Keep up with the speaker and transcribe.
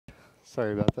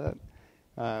Sorry about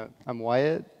that. I'm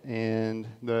Wyatt, and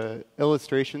the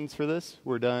illustrations for this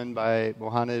were done by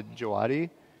Mohanad Jawadi,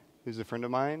 who's a friend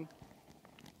of mine.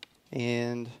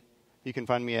 And you can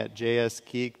find me at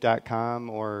jsgeek.com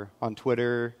or on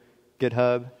Twitter,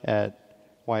 GitHub at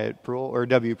Wyatt Preul or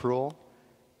W Preul.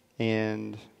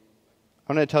 And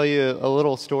I'm going to tell you a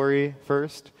little story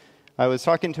first. I was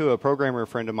talking to a programmer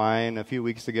friend of mine a few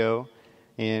weeks ago,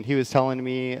 and he was telling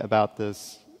me about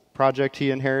this project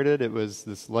he inherited. It was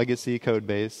this legacy code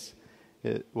base.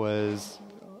 It was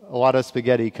a lot of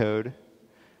spaghetti code.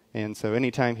 And so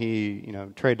anytime he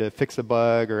tried to fix a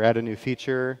bug or add a new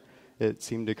feature, it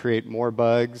seemed to create more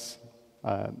bugs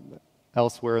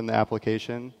elsewhere in the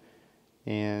application.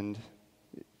 And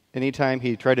anytime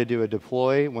he tried to do a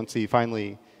deploy, once he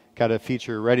finally got a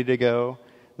feature ready to go,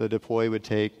 the deploy would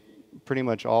take pretty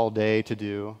much all day to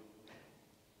do.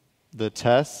 The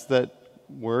tests that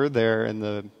were there in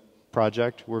the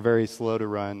project were very slow to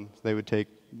run. They would take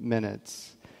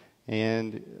minutes.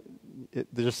 And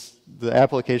the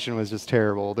application was just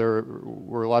terrible. There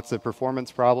were lots of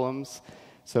performance problems.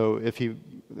 So if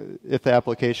the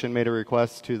application made a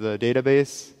request to the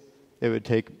database, it would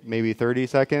take maybe 30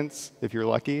 seconds if you're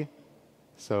lucky.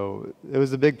 So it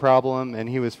was a big problem, and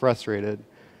he was frustrated.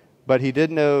 But he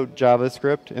did know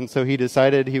JavaScript, and so he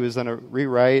decided he was going to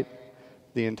rewrite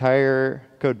the entire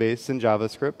code base in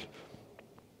JavaScript.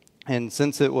 And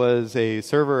since it was a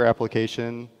server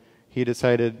application, he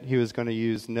decided he was going to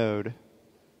use Node.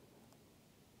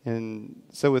 And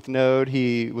so with Node,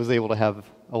 he was able to have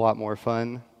a lot more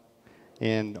fun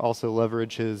and also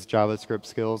leverage his JavaScript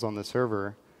skills on the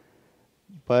server.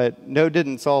 But Node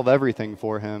didn't solve everything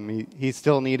for him. He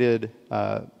still needed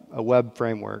a web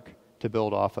framework to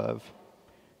build off of.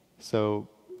 So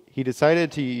he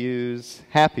decided to use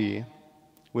Hapi,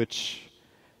 which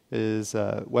is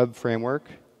a web framework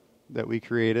that we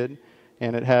created,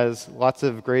 and it has lots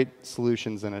of great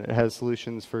solutions in it. It has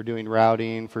solutions for doing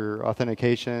routing, for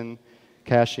authentication,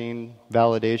 caching,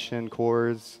 validation,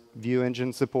 cores, view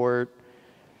engine support,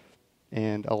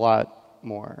 and a lot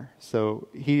more. So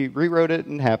he rewrote it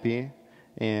in Hapi,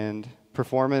 and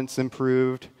performance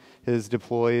improved. His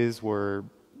deploys were,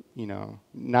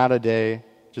 not a day,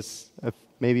 just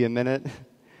maybe a minute.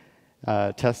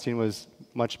 Testing was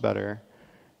much better.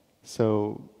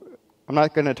 So I'm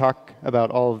not going to talk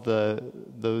about all of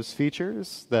those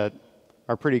features that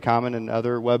are pretty common in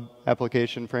other web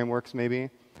application frameworks maybe.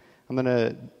 I'm going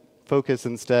to focus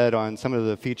instead on some of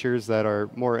the features that are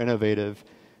more innovative,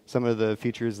 some of the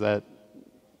features that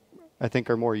I think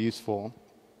are more useful.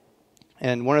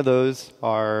 And one of those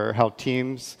are how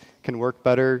teams can work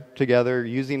better together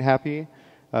using Hapi.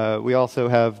 We also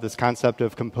have this concept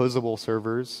of composable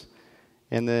servers.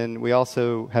 And then we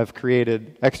also have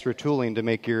created extra tooling to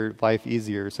make your life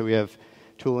easier. So we have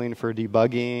tooling for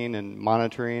debugging and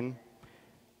monitoring.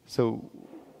 So,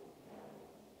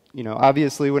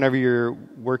 obviously whenever you're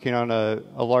working on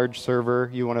a large server,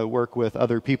 you want to work with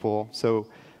other people. So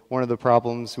one of the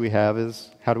problems we have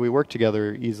is how do we work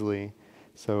together easily?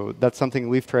 So that's something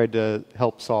we've tried to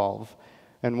help solve.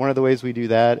 And one of the ways we do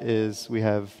that is we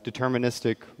have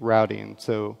deterministic routing.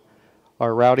 So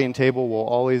our routing table will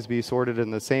always be sorted in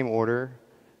the same order.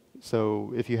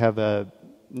 So if you have a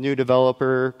new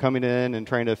developer coming in and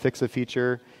trying to fix a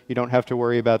feature, you don't have to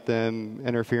worry about them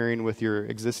interfering with your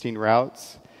existing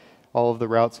routes. All of the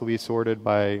routes will be sorted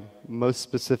by most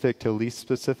specific to least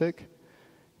specific.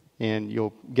 And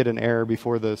you'll get an error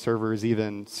before the server is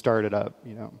even started up,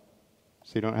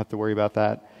 So you don't have to worry about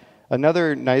that.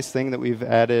 Another nice thing that we've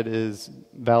added is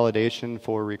validation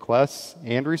for requests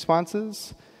and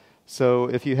responses. So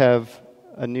if you have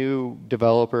a new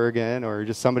developer again, or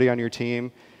just somebody on your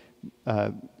team,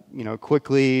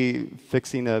 quickly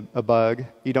fixing a bug,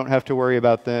 you don't have to worry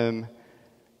about them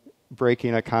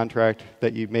breaking a contract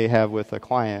that you may have with a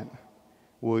client.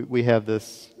 We have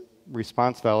this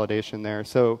response validation there.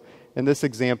 So in this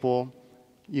example,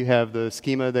 you have the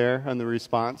schema there on the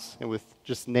response, and with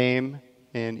just name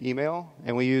and email,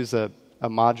 and we use a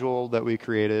module that we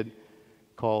created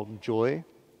called Joy.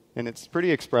 And it's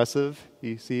pretty expressive.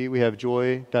 You see, we have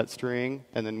joy.string,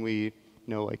 and then we,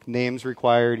 like names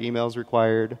required, emails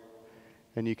required.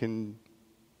 And you can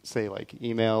say,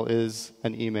 email is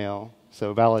an email,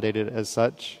 so validate it as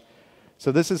such.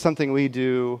 So this is something we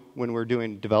do when we're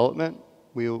doing development.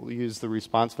 We'll use the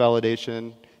response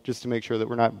validation just to make sure that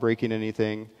we're not breaking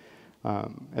anything.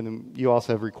 And then you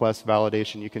also have request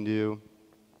validation you can do.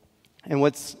 And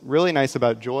what's really nice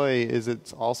about Joy is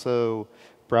it's also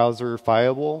browser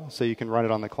fileable, so you can run it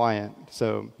on the client.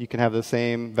 So you can have the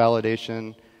same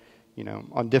validation,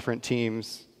 on different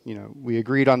teams. We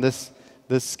agreed on this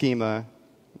schema.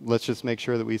 let's just make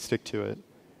sure that we stick to it.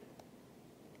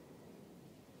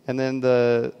 And then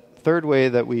the third way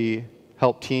that we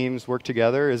help teams work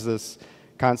together is this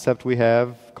concept we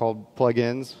have called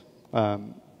plugins.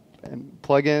 And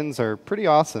plugins are pretty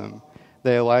awesome.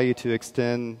 They allow you to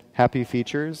extend Hapi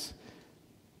features.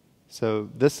 So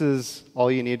this is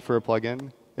all you need for a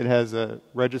plugin. It has a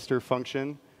register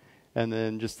function, and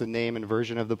then just the name and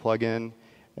version of the plugin.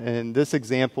 In this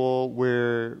example,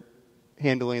 we're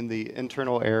handling the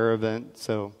internal error event.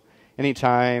 So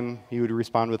anytime you would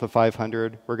respond with a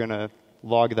 500, we're going to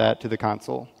log that to the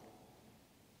console.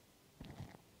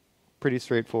 Pretty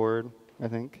straightforward, I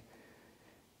think.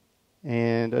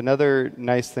 And another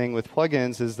nice thing with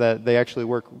plugins is that they actually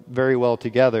work very well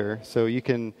together. So you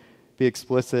can be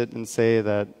explicit and say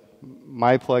that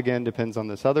my plugin depends on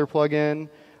this other plugin.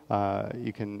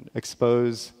 You can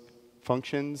expose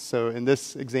functions. So in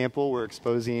this example, we're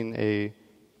exposing a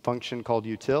function called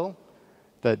util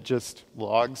that just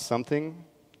logs something.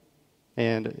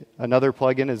 And another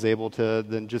plugin is able to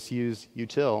then just use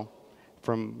util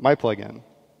from my plugin.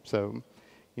 So,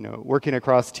 working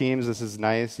across teams, this is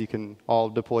nice. You can all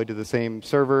deploy to the same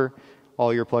server.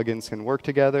 All your plugins can work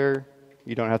together.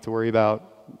 You don't have to worry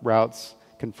about routes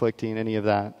conflicting, any of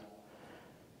that.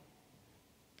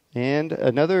 And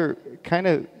another kind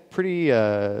of pretty,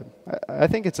 I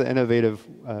think it's an innovative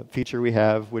feature we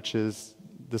have, which is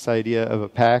this idea of a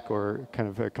pack or kind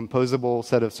of a composable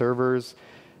set of servers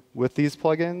with these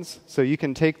plugins. So you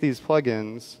can take these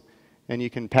plugins and you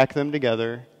can pack them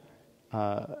together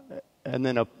and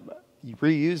then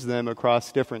reuse them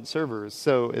across different servers.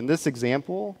 So in this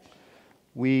example,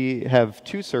 we have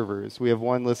two servers. We have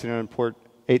one listed on port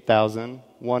 8000,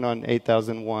 one on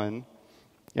 8001,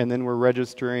 and then we're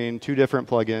registering two different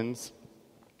plugins,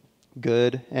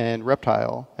 Good and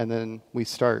Reptile, and then we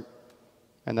start.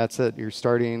 And that's it. You're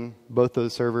starting both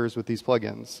those servers with these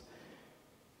plugins.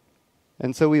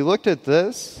 And so we looked at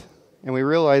this, and we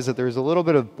realized that there's a little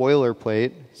bit of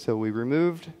boilerplate. So we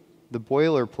removed the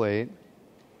boilerplate.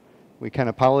 We kind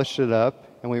of polished it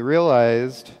up, and we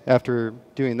realized after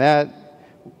doing that,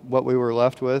 what we were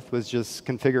left with was just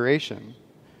configuration.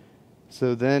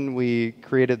 So then we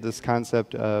created this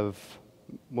concept of,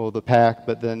 the pack,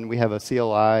 but then we have a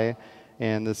CLI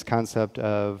and this concept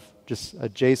of just a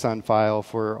JSON file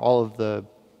for all of the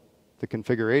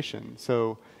configuration.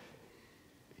 So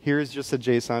here's just a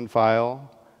JSON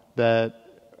file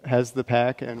that has the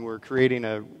pack, and we're creating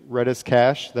a Redis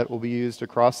cache that will be used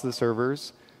across the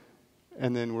servers.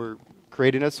 And then we're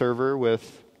creating a server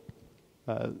with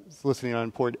listening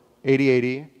on port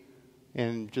 8080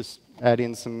 and just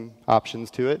adding some options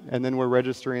to it. And then we're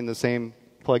registering the same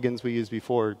plugins we used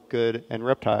before, Good and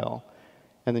Reptile.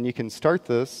 And then you can start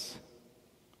this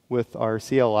with our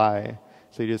CLI.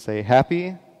 So you just say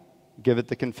Hapi, give it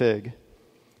the config.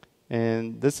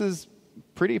 And this is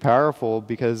pretty powerful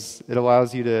because it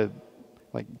allows you to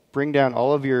bring down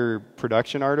all of your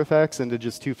production artifacts into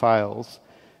just two files.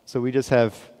 So we just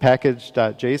have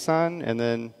package.json and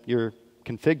then your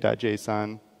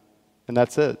config.json, and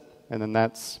that's it. And then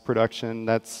that's production,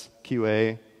 that's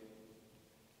QA.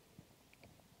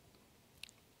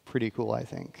 Pretty cool, I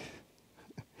think.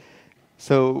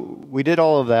 So we did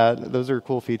all of that. Those are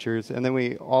cool features. And then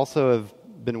we also have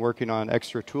been working on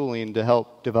extra tooling to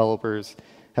help developers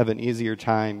have an easier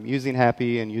time using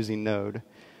Hapi and using Node.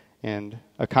 And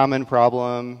a common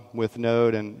problem with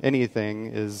Node and anything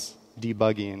is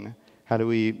debugging. How do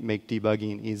we make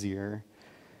debugging easier?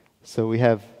 So we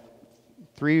have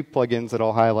 3 plugins that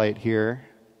I'll highlight here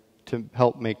to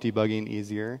help make debugging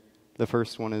easier. The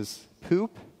first one is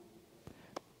Poop,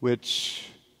 which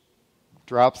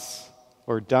drops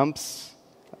or dumps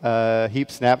a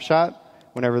heap snapshot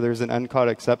whenever there's an uncaught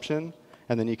exception,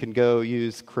 and then you can go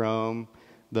use Chrome,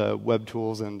 the web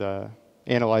tools, and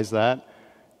analyze that.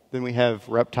 Then we have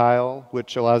Reptile,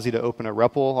 which allows you to open a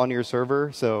REPL on your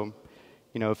server. So,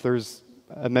 if there's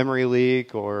a memory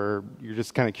leak or you're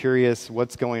just kind of curious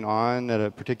what's going on at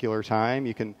a particular time,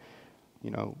 you can,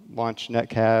 launch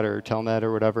Netcat or Telnet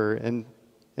or whatever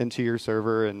into your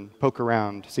server and poke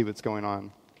around to see what's going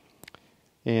on.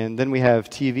 And then we have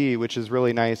TV, which is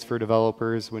really nice for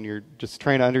developers when you're just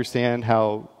trying to understand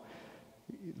how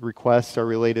requests are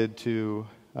related to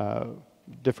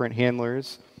different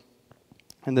handlers.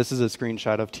 And this is a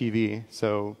screenshot of TV,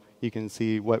 so you can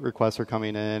see what requests are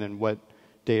coming in and what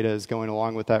data is going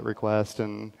along with that request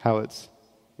and how it's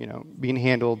being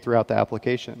handled throughout the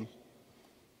application.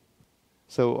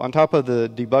 So on top of the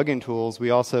debugging tools, we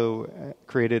also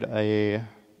created a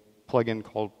plugin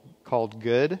called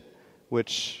Good,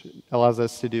 which allows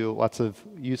us to do lots of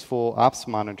useful ops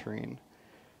monitoring.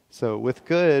 So with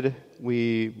Good,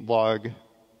 we log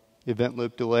event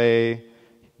loop delay,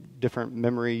 different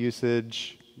memory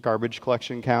usage, garbage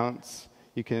collection counts.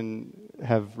 You can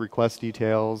have request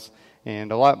details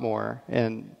and a lot more.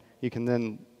 And you can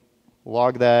then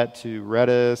log that to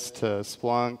Redis, to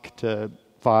Splunk, to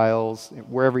files,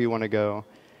 wherever you want to go.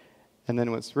 And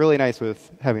then what's really nice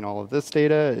with having all of this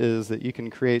data is that you can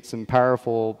create some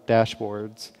powerful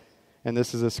dashboards. And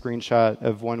this is a screenshot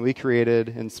of one we created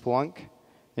in Splunk.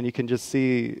 And you can just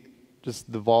see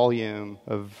just the volume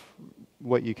of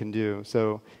what you can do.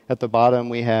 So at the bottom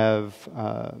we have,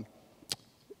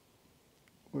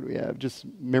 what do we have? Just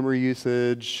memory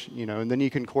usage, and then you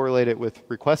can correlate it with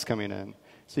requests coming in.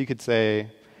 So you could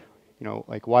say,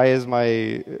 like why does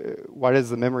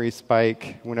the memory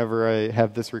spike whenever I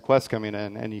have this request coming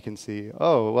in? And you can see,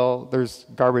 oh, well, there's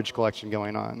garbage collection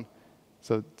going on.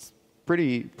 So it's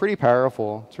pretty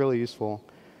powerful. It's really useful.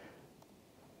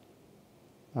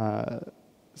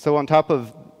 So on top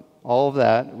of all of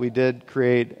that, we did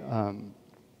create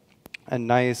a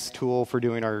nice tool for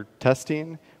doing our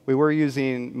testing. We were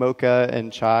using Mocha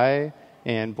and Chai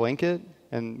and Blanket,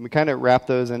 and we kind of wrapped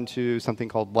those into something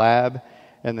called Lab,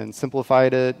 and then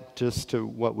simplified it just to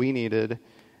what we needed.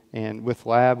 And with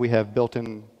Lab, we have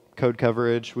built-in code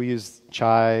coverage. We use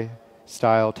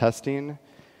Chai-style testing,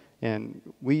 and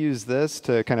we use this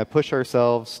to kind of push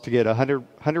ourselves to get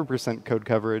 100% code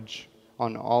coverage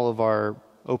on all of our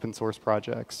open source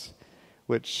projects,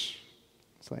 which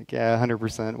it's like, yeah,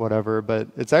 100%, whatever, but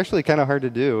it's actually kind of hard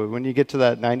to do. When you get to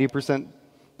that 90%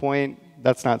 point,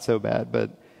 that's not so bad,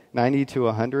 but 90 to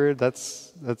 100,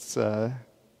 that's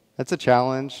a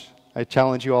challenge. I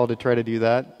challenge you all to try to do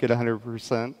that, get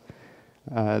 100%.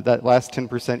 That last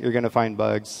 10%, you're going to find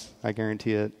bugs, I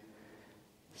guarantee it.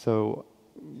 So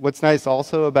what's nice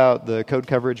also about the code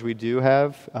coverage we do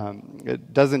have,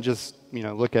 it doesn't just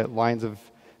look at lines of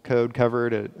code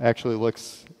covered. It actually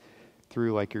looks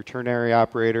through like your ternary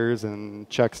operators and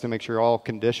checks to make sure all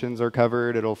conditions are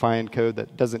covered. It'll find code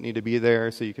that doesn't need to be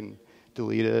there so you can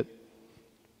delete it.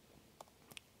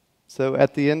 So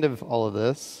at the end of all of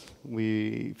this,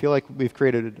 we feel like we've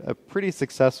created a pretty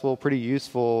successful, pretty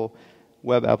useful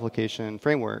web application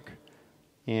framework.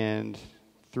 And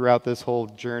throughout this whole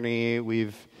journey,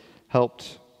 we've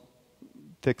helped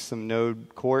fix some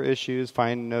node core issues,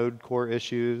 find node core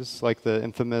issues, like the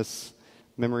infamous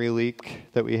memory leak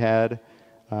that we had.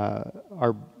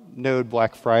 Our node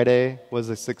Black Friday was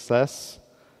a success.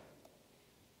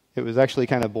 It was actually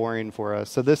kind of boring for us.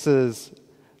 So this is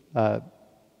a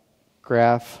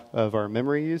graph of our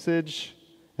memory usage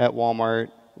at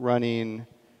Walmart running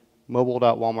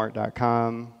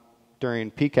mobile.walmart.com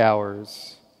during peak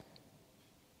hours.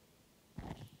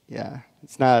 Yeah,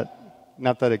 it's not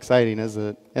that exciting, is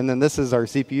it? And then this is our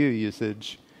CPU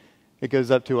usage. It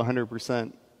goes up to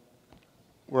 100%.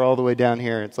 We're all the way down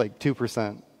here. It's like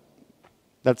 2%.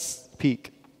 That's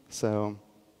peak. So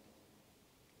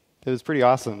it was pretty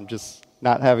awesome just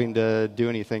not having to do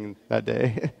anything that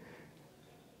day.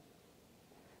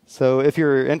 So if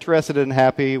you're interested in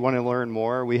Hapi, want to learn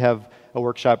more, we have a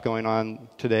workshop going on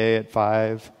today at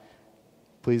 5.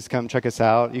 Please come check us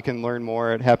out. You can learn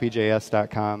more at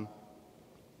happyjs.com.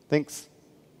 Thanks.